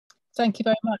Thank you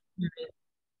very much.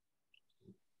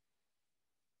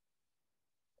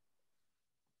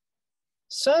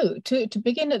 So to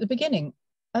begin at the beginning,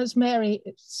 as Mary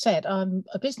said, I'm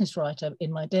a business writer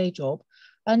in my day job,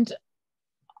 and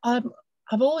I've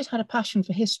always had a passion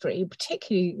for history,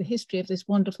 particularly the history of this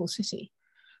wonderful city.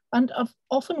 And I've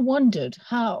often wondered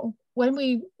how, when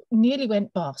we nearly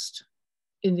went bust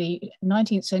in the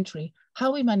 19th century,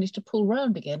 how we managed to pull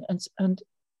round again and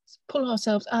pull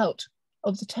ourselves out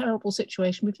of the terrible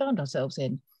situation we found ourselves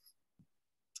in.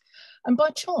 And by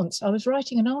chance, I was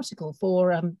writing an article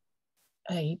for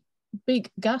a big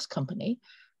gas company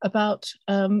about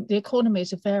the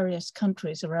economies of various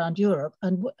countries around Europe,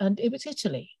 and it was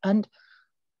Italy. And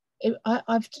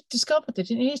I've discovered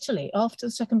that in Italy, after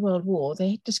the Second World War,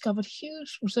 they discovered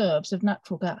huge reserves of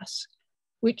natural gas,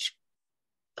 which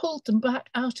pulled them back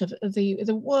out of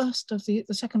the worst of the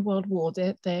Second World War.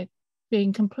 They're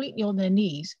being completely on their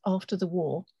knees after the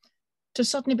war, to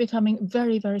suddenly becoming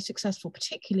very, very successful,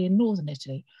 particularly in northern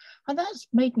Italy. And that's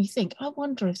made me think, I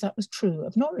wonder if that was true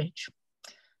of Norwich.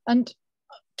 And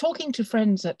talking to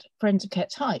friends of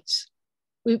Ket's Heights,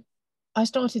 I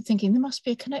started thinking there must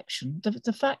be a connection.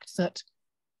 The fact that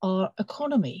our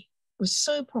economy was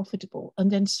so profitable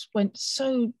and then went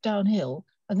so downhill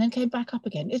and then came back up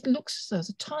again, it looks as though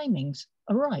the timings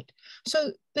are right.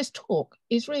 So this talk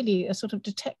is really a sort of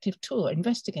detective tour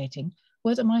investigating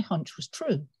whether my hunch was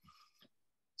true.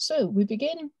 So we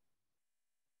begin.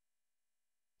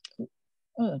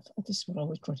 Oh, this is what I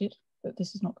always dreaded, but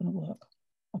this is not going to work.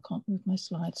 I can't move my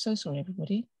slides. So sorry,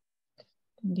 everybody. I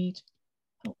need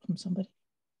help from somebody.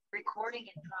 Recording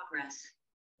in progress.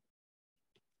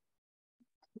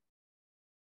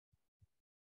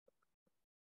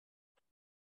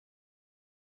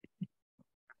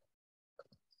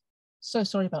 So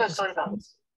sorry about this.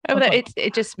 Oh, okay.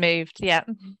 It just moved. Yeah.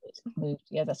 It's moved.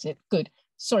 Yeah, that's it. Good.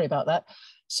 Sorry about that.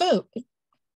 So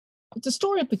the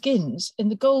story begins in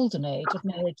the golden age of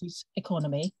Norwich's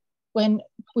economy, when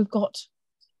we've got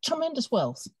tremendous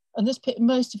wealth. And this,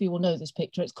 most of you will know this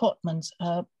picture. It's Cotman's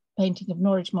painting of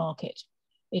Norwich Market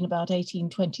in about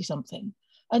 1820 something.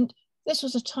 And this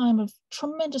was a time of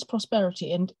tremendous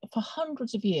prosperity. And for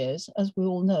hundreds of years, as we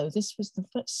all know, this was the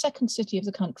second city of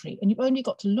the country. And you've only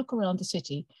got to look around the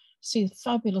city, see the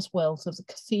fabulous wealth of the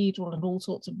cathedral and all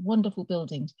sorts of wonderful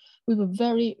buildings. We were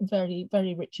very, very,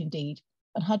 very rich indeed,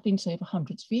 and had been so for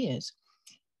hundreds of years.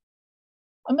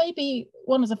 And maybe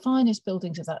one of the finest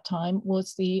buildings of that time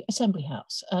was the Assembly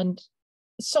House. And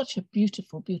such a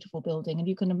beautiful, beautiful building. And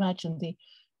you can imagine the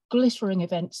glittering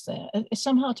events there. And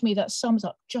somehow to me, that sums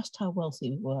up just how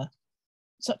wealthy we were.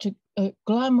 Such a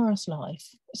glamorous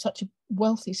life, such a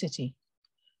wealthy city.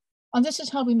 And this is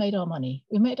how we made our money.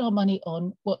 We made our money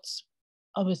on what's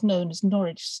was known as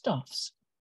Norwich stuffs,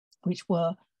 which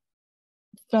were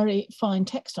very fine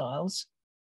textiles,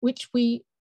 which we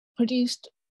produced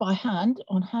by hand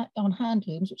on hand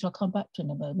looms, which I'll come back to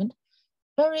in a moment.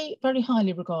 Very, very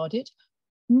highly regarded.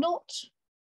 Not,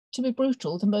 to be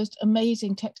brutal, the most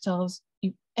amazing textiles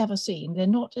you've ever seen. They're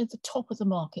not at the top of the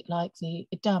market like the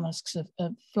damasks of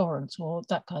Florence or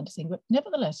that kind of thing, but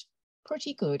nevertheless,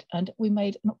 pretty good. And we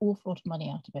made an awful lot of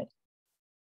money out of it.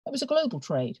 It was a global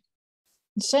trade.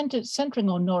 Centering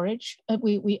on Norwich,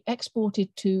 we exported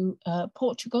to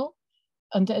Portugal,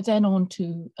 and then on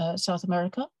to South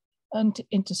America, and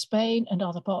into Spain and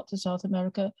other parts of South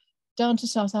America, down to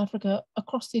South Africa,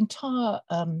 across the entire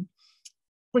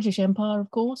British Empire,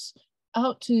 of course,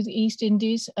 out to the East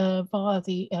Indies via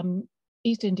the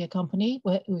East India Company,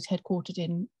 where it was headquartered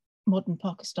in modern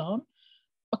Pakistan,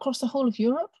 across the whole of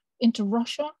Europe, into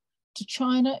Russia, to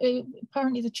China.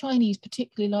 Apparently the Chinese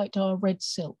particularly liked our red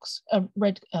silks,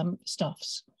 red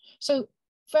stuffs. So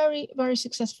very, very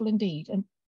successful indeed, and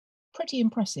pretty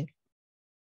impressive.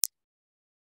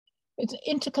 It's an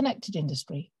interconnected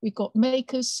industry. We've got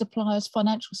makers, suppliers,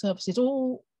 financial services,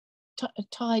 all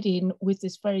tied in with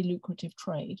this very lucrative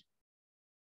trade.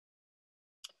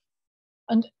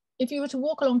 And if you were to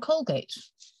walk along Colgate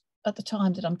at the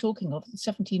time that I'm talking of, the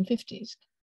 1750s,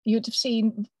 you'd have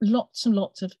seen lots and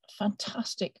lots of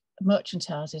fantastic merchants'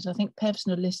 houses. I think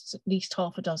Pevsner lists at least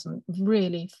half a dozen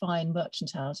really fine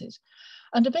merchants' houses.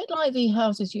 And a bit like the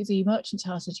merchants'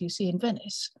 houses you see in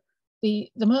Venice,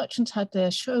 the merchants had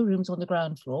their showrooms on the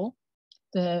ground floor,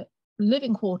 their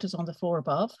living quarters on the floor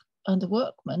above, and the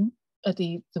workmen,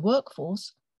 the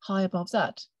workforce, high above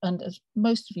that. And as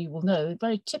most of you will know, a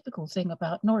very typical thing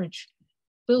about Norwich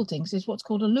buildings is what's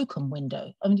called a lucum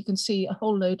window. I mean, you can see a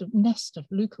whole load of nest of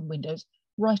lucum windows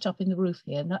right up in the roof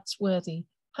here, and that's where the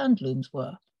hand looms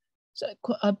were. So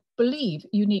I believe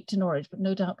unique to Norwich, but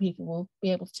no doubt people will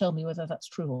be able to tell me whether that's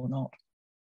true or not.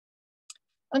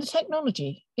 And the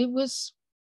technology, it was,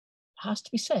 has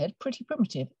to be said, pretty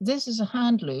primitive. This is a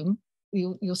hand loom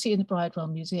you'll see in the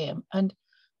Bridewell Museum, and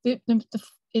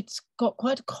it's got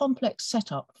quite a complex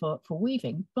setup for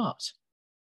weaving, but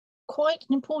quite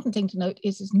an important thing to note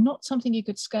is it's not something you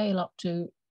could scale up to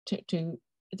the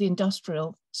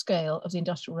industrial scale of the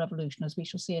Industrial Revolution, as we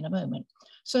shall see in a moment.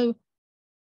 So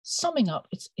summing up,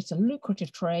 it's a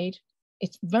lucrative trade,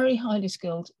 it's very highly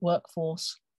skilled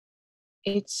workforce,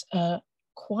 it's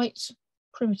quite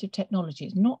primitive technology.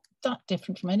 It's not that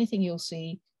different from anything you'll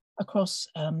see across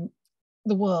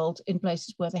the world in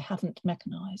places where they haven't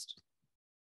mechanized.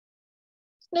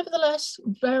 Nevertheless,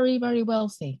 very, very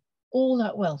wealthy. All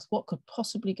that wealth, what could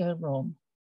possibly go wrong?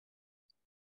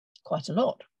 Quite a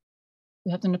lot.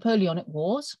 We have the Napoleonic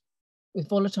Wars with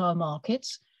volatile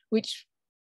markets, which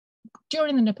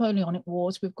during the Napoleonic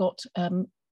Wars, we've got the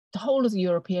whole of the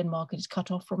European market is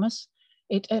cut off from us.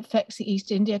 It affects the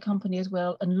East India Company as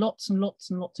well, and lots and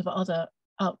lots and lots of other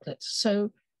outlets.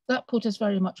 So that put us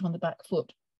very much on the back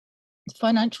foot. The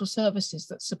financial services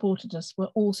that supported us were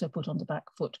also put on the back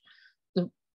foot.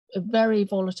 A very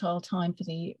volatile time for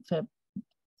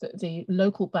the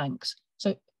local banks.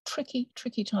 So tricky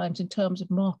times in terms of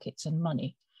markets and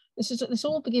money. This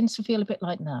all begins to feel a bit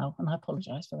like now, and I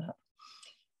apologize for that.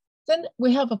 Then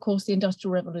we have, of course, the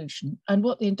Industrial Revolution, and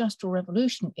what the Industrial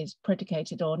Revolution is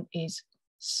predicated on is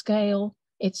scale.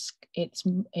 It's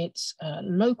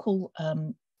local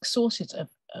sources of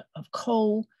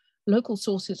coal, local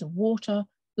sources of water,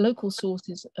 local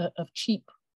sources of cheap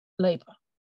labour.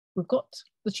 We've got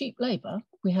the cheap labour.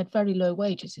 We had very low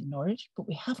wages in Norwich, but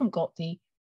we haven't got the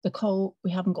coal,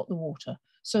 we haven't got the water.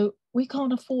 So we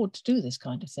can't afford to do this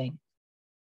kind of thing.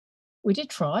 We did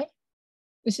try.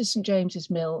 This is St James's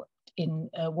Mill in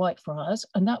Whitefriars,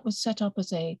 and that was set up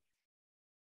as a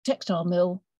textile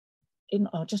mill in,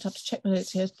 I'll just have to check my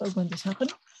notes here when this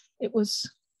happened. It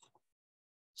was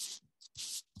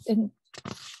in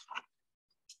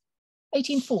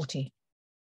 1840.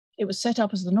 It was set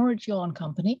up as the Norwich Yarn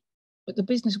Company, but the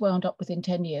business wound up within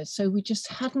 10 years. So we just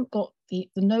hadn't got the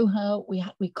know-how,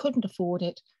 we couldn't afford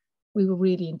it. We were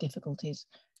really in difficulties.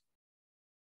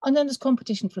 And then there's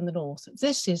competition from the north.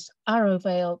 This is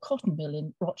Arrowvale Cotton Mill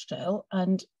in Rochdale.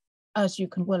 And as you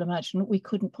can well imagine, we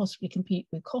couldn't possibly compete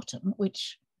with cotton,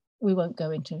 which we won't go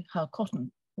into how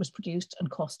cotton was produced and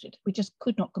costed. We just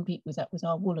could not compete with that with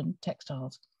our woolen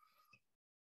textiles.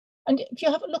 And if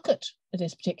you have a look at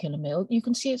this particular mill, you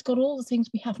can see it's got all the things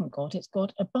we haven't got. It's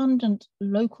got abundant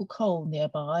local coal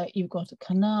nearby. You've got a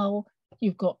canal.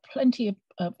 You've got plenty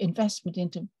of investment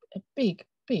into a big,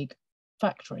 big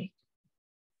factory,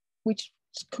 which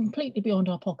is completely beyond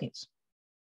our pockets.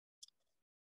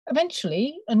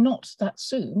 Eventually, and not that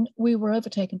soon, we were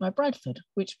overtaken by Bradford,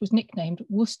 which was nicknamed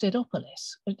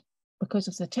Worstedopolis because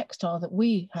of the textile that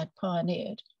we had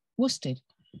pioneered, worsted.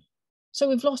 So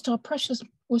we've lost our precious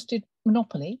worsted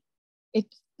monopoly.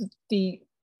 We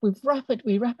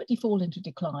rapidly fall into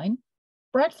decline.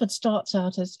 Bradford starts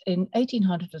out in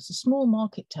 1800 as a small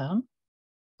market town.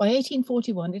 By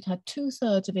 1841, it had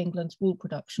 2/3 of England's wool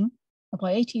production. And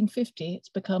by 1850, it's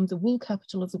become the wool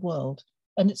capital of the world.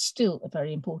 And it's still a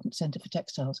very important centre for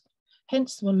textiles.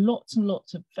 Hence, there were lots and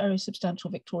lots of very substantial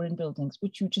Victorian buildings,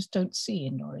 which you just don't see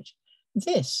in Norwich.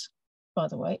 This, by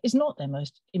the way, is not their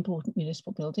most important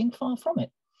municipal building, far from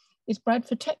it. It's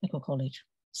Bradford Technical College,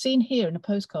 seen here in a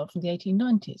postcard from the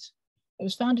 1890s. It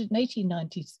was founded in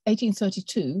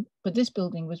 1832, but this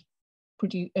building was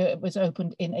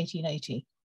opened in 1880.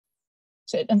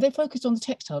 So, and they focused on the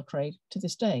textile trade to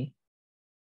this day.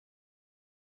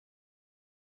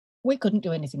 We couldn't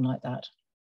do anything like that.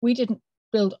 We didn't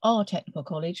build our technical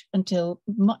college until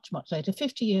much, much later,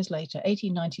 50 years later,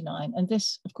 1899. And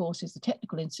this, of course, is the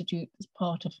Technical Institute, as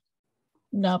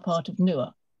now part of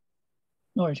NUA,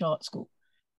 Norwich Art School.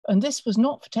 And this was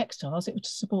not for textiles, it was to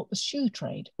support the shoe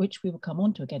trade, which we will come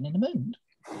on to again in a moment.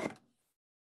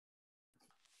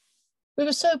 We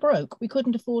were so broke, we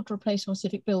couldn't afford to replace our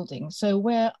civic buildings. So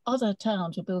where other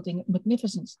towns were building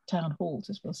magnificent town halls,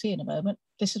 as we'll see in a moment,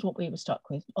 this is what we were stuck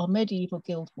with, our medieval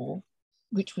guild hall,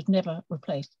 which was never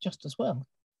replaced just as well.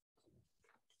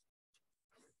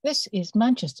 This is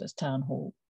Manchester's town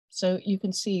hall. So you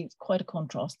can see quite a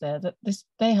contrast there, that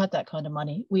they had that kind of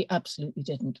money, we absolutely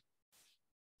didn't.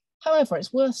 However,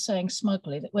 it's worth saying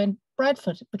smugly that when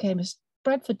Bradford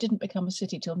didn't become a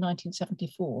city till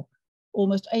 1974,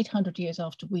 almost 800 years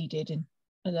after we did in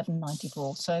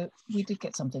 1194. So we did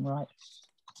get something right.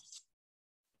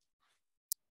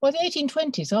 By the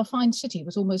 1820s, our fine city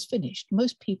was almost finished.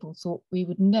 Most people thought we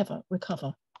would never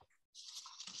recover.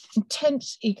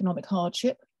 Intense economic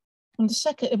hardship. And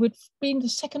it would have been the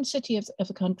second city of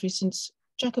the country since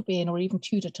Jacobean or even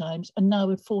Tudor times, and now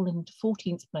we've fallen into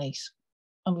 14th place,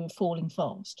 and we were falling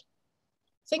fast.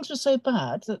 Things were so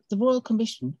bad that the Royal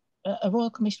Commission, a Royal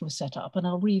Commission was set up, and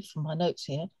I'll read from my notes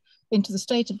here, into the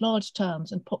state of large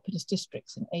towns and populous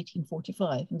districts in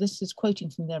 1845, and this is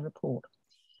quoting from their report.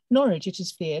 Norwich, it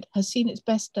is feared, has seen its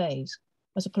best days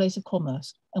as a place of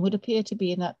commerce and would appear to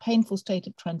be in that painful state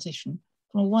of transition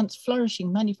from a once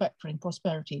flourishing manufacturing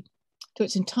prosperity to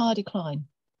its entire decline,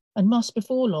 and must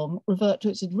before long revert to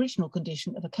its original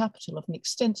condition of a capital of an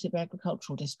extensive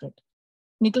agricultural district.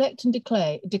 Neglect and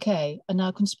decay are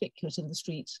now conspicuous in the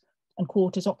streets and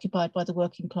quarters occupied by the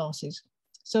working classes,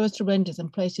 so as to render them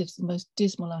places of the most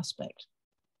dismal aspect.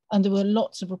 And there were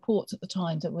lots of reports at the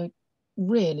time that were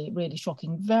really, really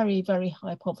shocking. Very, very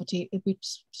high poverty, with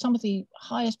some of the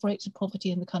highest rates of poverty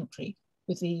in the country,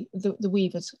 with the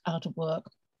weavers out of work.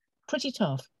 Pretty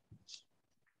tough.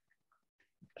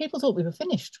 People thought we were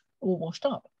finished or washed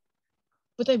up,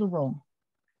 but they were wrong.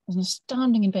 An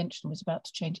astounding invention was about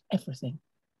to change everything.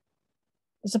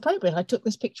 It's appropriate I took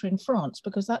this picture in France,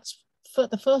 because that's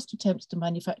the first attempts to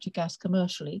manufacture gas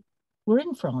commercially were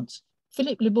in France.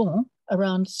 Philippe Le Bon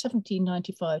around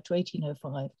 1795 to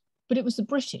 1805, but it was the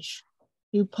British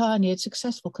who pioneered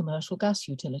successful commercial gas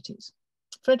utilities.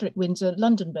 Frederick Windsor,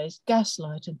 London-based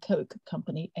Gaslight and Coke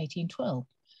Company, 1812.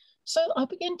 So I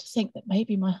began to think that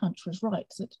maybe my hunch was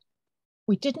right, that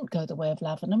we didn't go the way of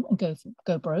Lavenham and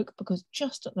go broke, because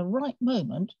just at the right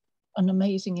moment, an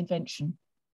amazing invention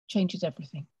changes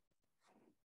everything.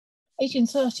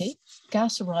 1830,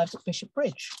 gas arrives at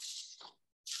Bishopbridge.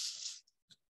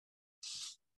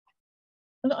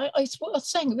 And I was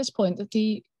saying at this point that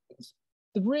the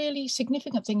really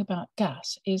significant thing about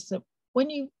gas is that when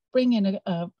you bring in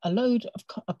a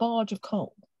barge of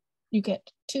coal, you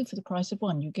get two for the price of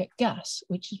one. You get gas,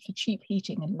 which is for cheap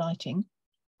heating and lighting,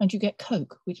 and you get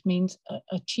coke, which means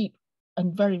a cheap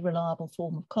and very reliable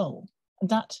form of coal. And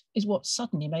that is what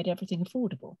suddenly made everything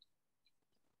affordable.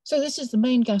 So this is the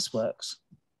main gasworks.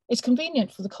 It's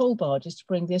convenient for the coal barges to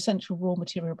bring the essential raw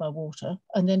material by water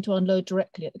and then to unload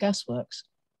directly at the gasworks.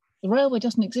 The railway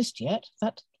doesn't exist yet.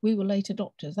 That we were late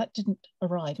adopters. That didn't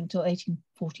arrive until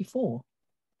 1844.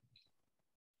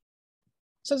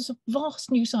 So there's a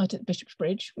vast new site at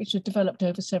Bishopsbridge, which was developed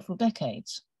over several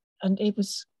decades. And it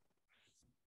was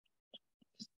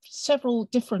several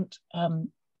different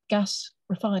gas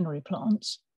refinery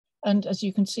plants. And as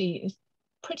you can see, it's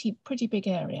pretty big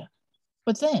area.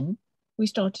 But then we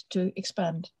started to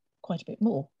expand quite a bit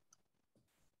more.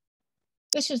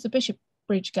 This is the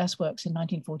Bishopbridge Gasworks in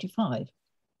 1945.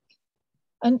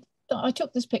 And I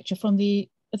took this picture from the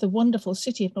wonderful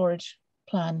City of Norwich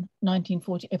Plan of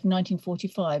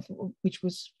 1945, which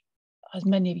was, as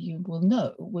many of you will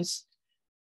know, was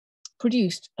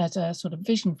produced as a sort of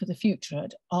vision for the future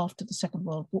after the Second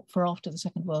World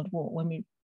War, when we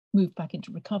moved back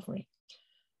into recovery.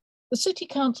 The City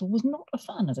Council was not a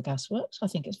fan of the gasworks, I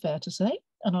think it's fair to say,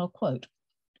 and I'll quote,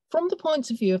 "From the points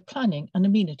of view of planning and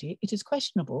amenity, it is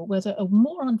questionable whether a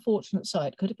more unfortunate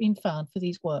site could have been found for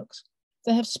these works.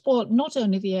 They have spoilt not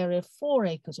only the area of 4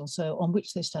 acres or so on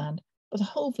which they stand, but the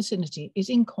whole vicinity is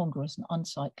incongruous and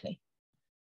unsightly."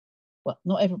 Well,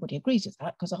 not everybody agrees with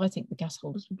that, because I think the gas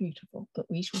holders were beautiful, but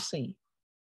we shall see.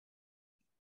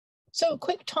 So a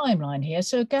quick timeline here.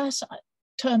 So gas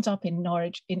turns up in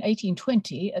Norwich in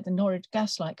 1820 at the Norwich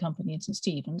Gaslight Company in St.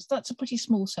 Stephen's. That's a pretty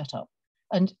small setup.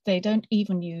 And they don't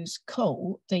even use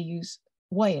coal, they use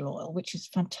whale oil, which is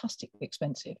fantastically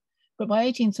expensive. But by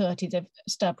 1830, they've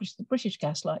established the British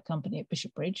Gaslight Company at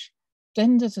Bishopbridge.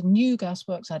 Then there's a new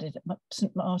gasworks added at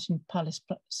St. Martin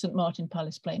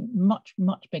Palace Plain, much,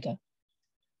 much bigger.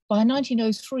 By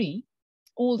 1903,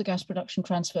 all the gas production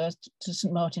transfers to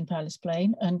St. Martin Palace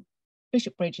Plain, and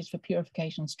Bishopbridge is for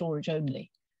purification and storage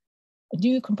only. A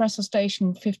new compressor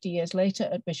station 50 years later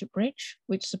at Bishopbridge,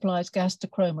 which supplies gas to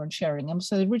Cromer and Sheringham.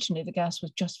 So originally the gas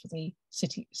was just for the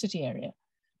city area.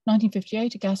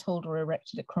 1958, a gas holder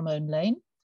erected at Cremone Lane.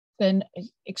 Then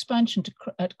expansion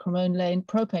at Cremone Lane,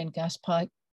 propane gas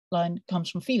pipeline comes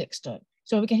from Felixstowe.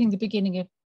 So we're getting the beginning of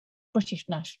British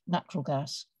natural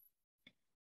gas.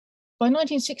 By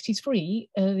 1963,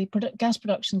 the gas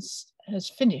production has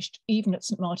finished, even at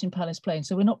St. Martin Palace Plain.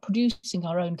 So we're not producing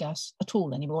our own gas at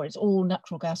all anymore. It's all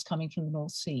natural gas coming from the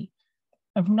North Sea.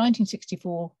 And from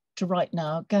 1964 to right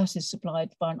now, gas is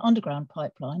supplied by an underground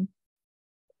pipeline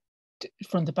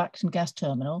from the Backton gas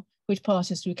terminal, which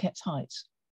passes through Ketts Heights.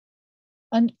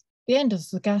 And the end of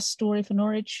the gas story for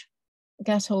Norwich, the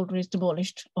gas holder is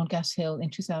demolished on Gas Hill in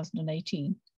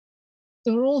 2018.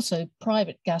 There were also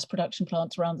private gas production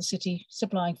plants around the city,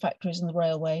 supplying factories and the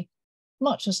railway,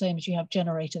 much the same as you have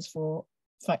generators for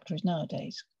factories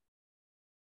nowadays.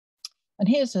 And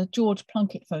here's a George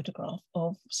Plunkett photograph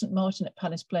of St. Martin at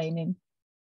Palace Plain in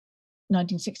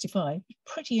 1965,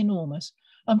 pretty enormous.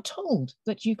 I'm told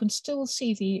that you can still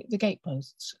see the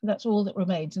gateposts. That's all that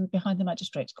remains, and behind the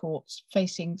magistrates' courts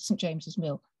facing St. James's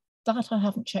Mill. That I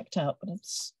haven't checked out, but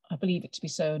I believe it to be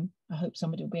so, and I hope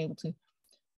somebody will be able to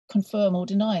confirm or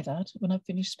deny that when I've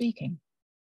finished speaking.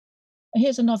 And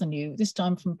here's another new, this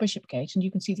time from Bishopgate, and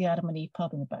you can see the Adam and Eve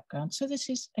pub in the background. So this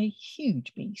is a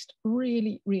huge beast,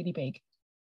 really, really big.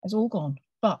 It's all gone.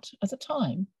 But at the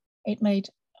time, it made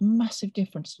a massive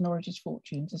difference to Norwich's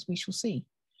fortunes, as we shall see.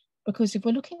 Because if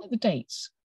we're looking at the dates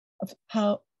of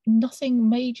how nothing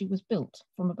major was built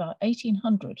from about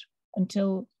 1800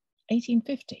 until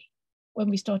 1850, when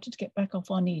we started to get back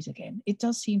off our knees again, it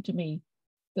does seem to me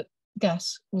that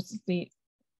gas was the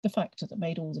factor that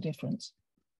made all the difference.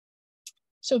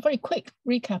 So a very quick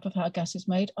recap of how gas is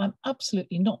made. I'm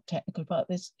absolutely not technical about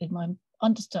this. In my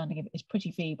understanding of it is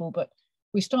pretty feeble, but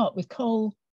we start with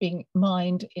coal being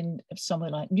mined in somewhere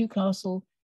like Newcastle.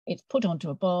 It's put onto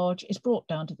a barge, it's brought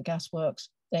down to the gasworks.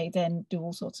 They then do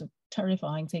all sorts of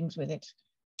terrifying things with it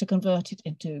to convert it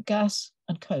into gas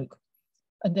and coke.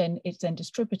 And then it's then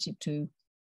distributed to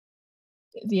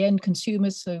the end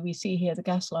consumers. So we see here the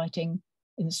gas lighting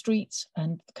in the streets,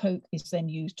 and the coke is then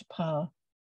used to power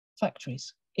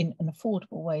factories in an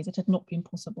affordable way that had not been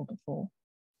possible before.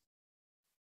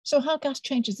 So how gas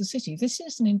changes the city. This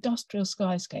is an industrial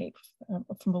skyscape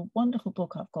from a wonderful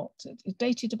book I've got. It's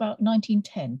dated about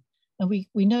 1910. And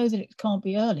we know that it can't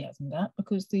be earlier than that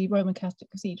because the Roman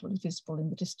Catholic Cathedral is visible in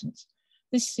the distance.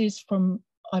 This is from,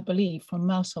 I believe, from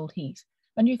Mousehold Heath.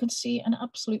 And you can see an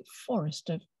absolute forest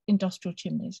of industrial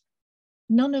chimneys.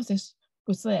 None of this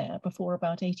was there before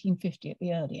about 1850 at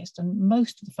the earliest. And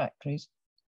most of the factories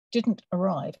didn't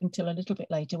arrive until a little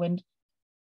bit later, when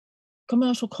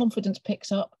commercial confidence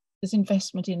picks up, there's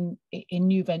investment in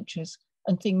new ventures,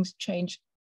 and things change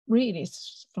really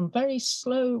from very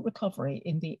slow recovery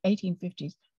in the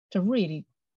 1850s to really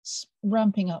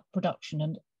ramping up production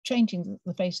and changing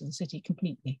the face of the city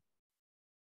completely.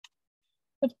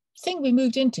 The thing we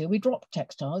moved into, we dropped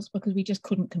textiles because we just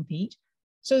couldn't compete.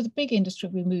 So the big industry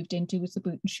we moved into was the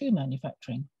boot and shoe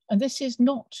manufacturing. And this is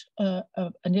not a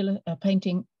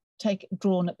painting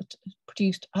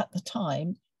produced at the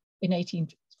time in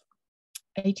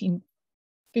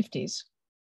 1850s.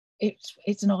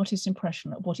 It's an artist's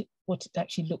impression of what it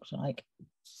actually looked like.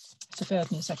 So bear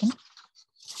with me a second.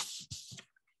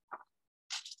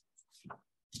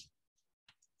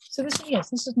 So this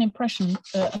is an impression,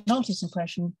 an artist's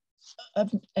impression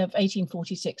of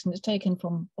 1846, and it's taken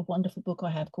from a wonderful book I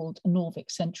have called A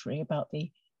Norwich Century, about the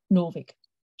Norwich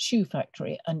shoe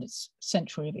factory and its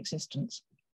century of existence.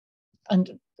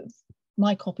 And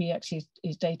my copy actually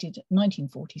is dated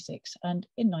 1946. And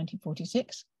in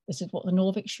 1946, this is what the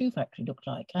Norwich shoe factory looked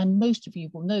like. And most of you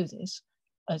will know this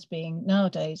as being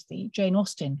nowadays the Jane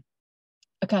Austen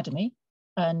Academy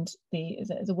and the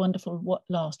wonderful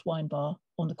Last Wine Bar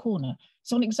on the corner.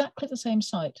 So on exactly the same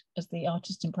site as the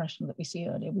artist's impression that we see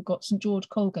earlier, we've got St. George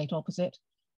Coalgate opposite,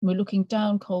 and we're looking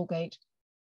down Coalgate,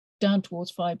 down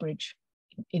towards Firebridge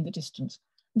in the distance.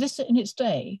 This in its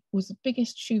day was the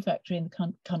biggest shoe factory in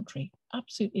the country,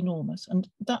 absolutely enormous. And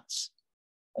that's,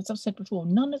 as I've said before,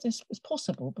 none of this was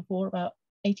possible before about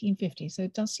 1850. So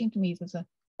it does seem to me there's a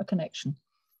connection.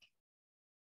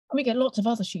 And we get lots of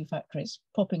other shoe factories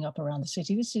popping up around the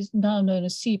city. This is now known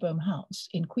as Seabohm House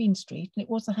in Queen Street, and it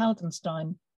was the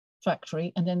Haldenstein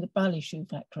factory and then the Bally shoe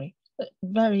factory. A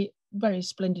very, very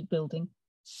splendid building.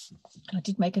 I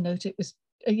did make a note, it was,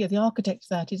 the architect of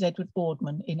that is Edward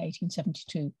Boardman in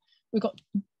 1872. We've got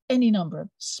any number of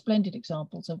splendid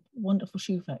examples of wonderful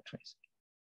shoe factories.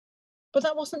 But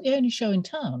that wasn't the only show in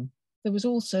town. There was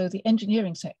also the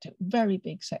engineering sector, very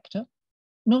big sector.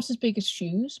 Not as big as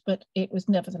shoes, but it was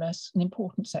nevertheless an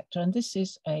important sector. And this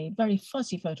is a very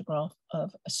fuzzy photograph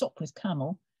of a Sopwith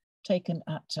camel taken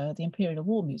at the Imperial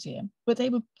War Museum. But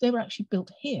they were actually built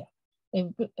here.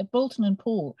 Bolton and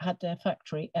Paul had their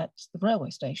factory at the railway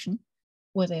station,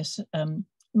 where they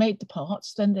made the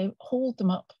parts. Then they hauled them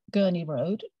up Gurney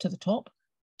Road to the top,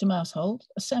 to Mousehold,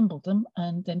 assembled them,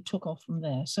 and then took off from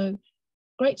there. So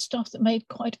great stuff that made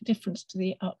quite a difference to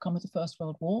the outcome of the First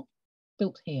World War,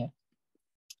 built here.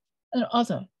 And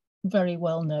other very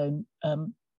well-known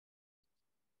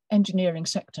engineering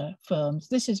sector firms.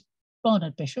 This is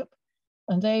Barnard Bishop,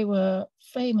 and they were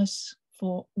famous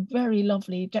for very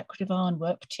lovely decorative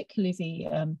ironwork, particularly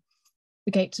the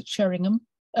gates at Sandringham.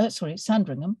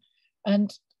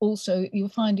 And also you'll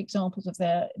find examples of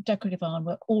their decorative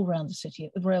ironwork all around the city,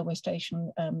 at the railway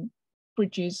station,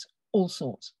 bridges, all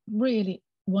sorts. Really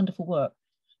wonderful work.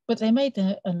 But they made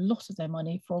a lot of their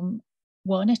money from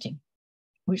wire netting,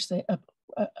 which they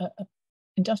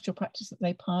industrial practice that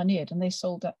they pioneered, and they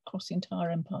sold that across the entire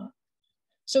empire.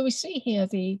 So we see here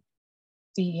the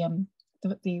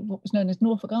what was known as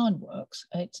Norfolk Iron Works.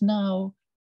 It's now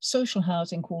social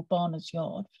housing called Barnard's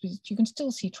Yard. You can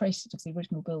still see traces of the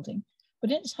original building,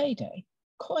 but in its heyday,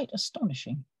 quite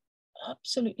astonishing,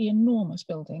 absolutely enormous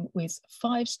building with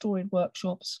 5-storied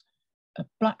workshops,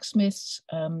 blacksmiths,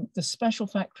 the special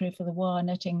factory for the wire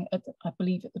netting, I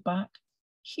believe at the back,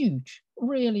 huge,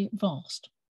 really vast.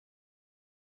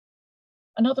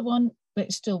 Another one that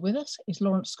is still with us is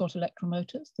Lawrence Scott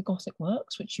Electromotors, the Gothic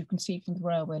Works, which you can see from the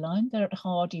railway line. They're at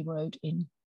Hardy Road in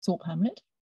Thorpe Hamlet.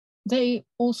 They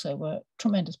also were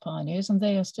tremendous pioneers, and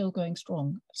they are still going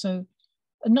strong. So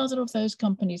another of those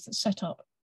companies that set up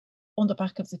on the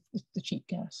back of the cheap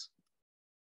gas.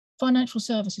 Financial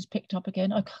services picked up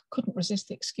again. I couldn't resist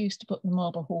the excuse to put the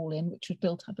Marble Hall in, which was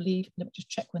built, I believe, let me just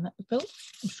check when that was built.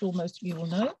 I'm sure most of you will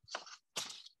know.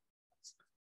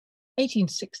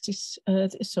 1860s, no,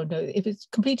 it was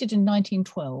completed in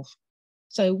 1912.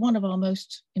 So one of our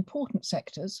most important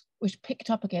sectors, which picked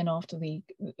up again after the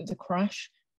crash,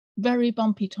 very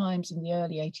bumpy times in the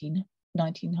early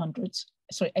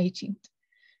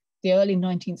the early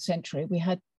 19th century. We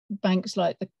had banks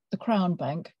like the Crown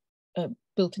Bank,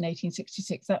 built in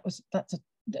 1866. That's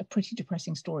a pretty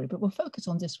depressing story, but we'll focus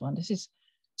on this one. This is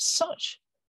such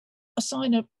a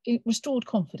sign of restored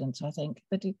confidence, I think,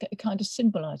 that it kind of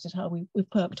symbolises how we've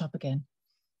perked up again.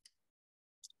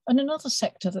 And another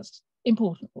sector that's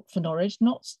important for Norwich,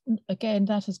 again,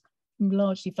 that has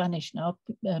largely vanished now.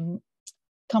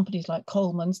 Companies like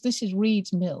Coleman's, this is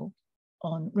Reed's Mill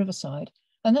on Riverside,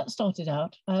 and that started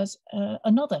out as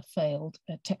another failed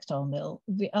textile mill,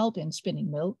 the Albion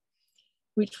Spinning Mill,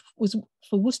 which was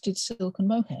for worsted silk and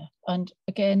mohair. And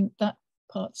again, that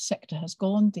part of the sector has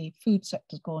gone, the food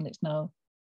sector's gone, it's now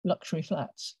luxury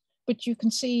flats. But you can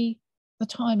see the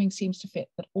timing seems to fit,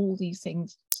 that all these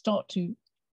things start to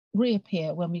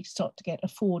reappear when we start to get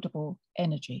affordable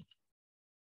energy.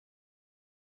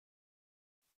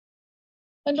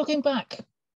 And looking back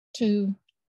to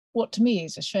what to me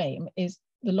is a shame is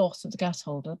the loss of the gas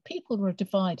holder. People were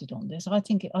divided on this. I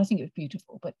think it was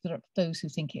beautiful, but there are those who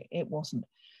think it wasn't.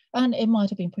 And it might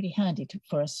have been pretty handy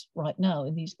for us right now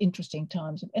in these interesting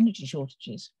times of energy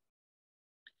shortages.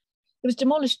 It was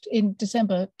demolished in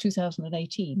December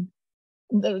 2018.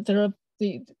 There are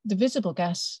the visible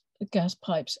gas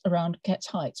pipes around Ketts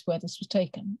Heights where this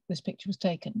picture was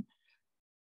taken,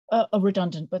 are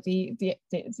redundant, but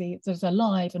there's a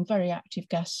live and very active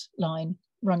gas line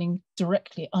running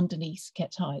directly underneath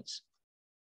Ketts Heights.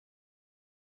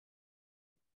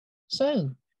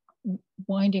 So,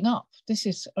 winding up, this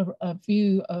is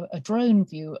a drone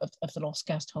view of the lost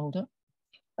gas holder,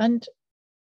 and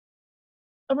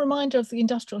a reminder of the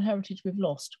industrial heritage we've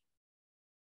lost.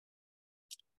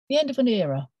 The end of an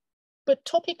era, but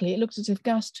topically it looks as if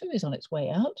gas too is on its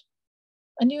way out.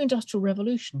 A new industrial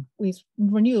revolution with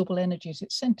renewable energy at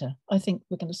its centre. I think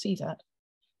we're going to see that.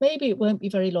 Maybe it won't be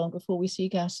very long before we see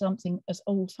gas something as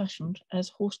old-fashioned as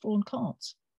horse-drawn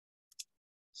carts.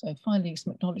 So finally,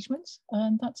 some acknowledgements,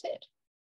 and that's it.